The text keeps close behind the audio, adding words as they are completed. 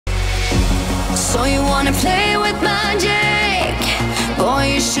So you wanna play with magic?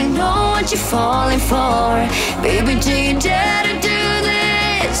 Boy, you should know what you're falling for. Baby, do you dare to do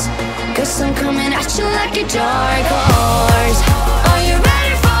this? 'Cause I'm coming at you like a dark horse. Are you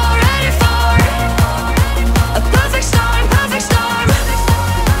ready for a perfect storm, perfect storm?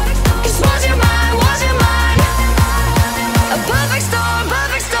 'Cause what's your mind, what's your mind? A perfect storm,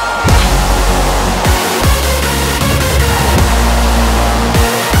 perfect storm.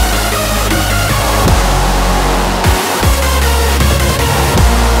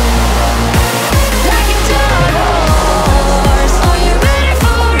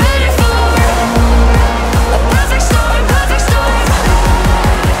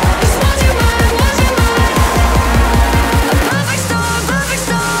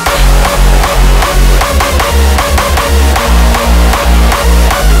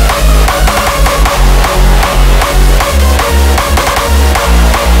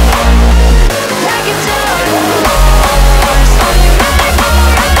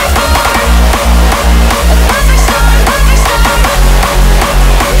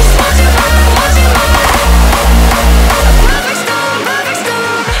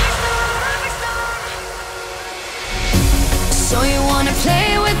 So you wanna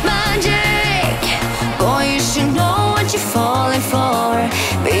play with magic? Boy, you should know what you're falling for.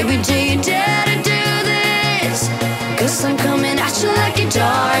 Baby, do you dare to do this? 'Cause I'm coming at you like a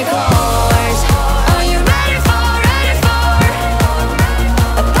dark horse.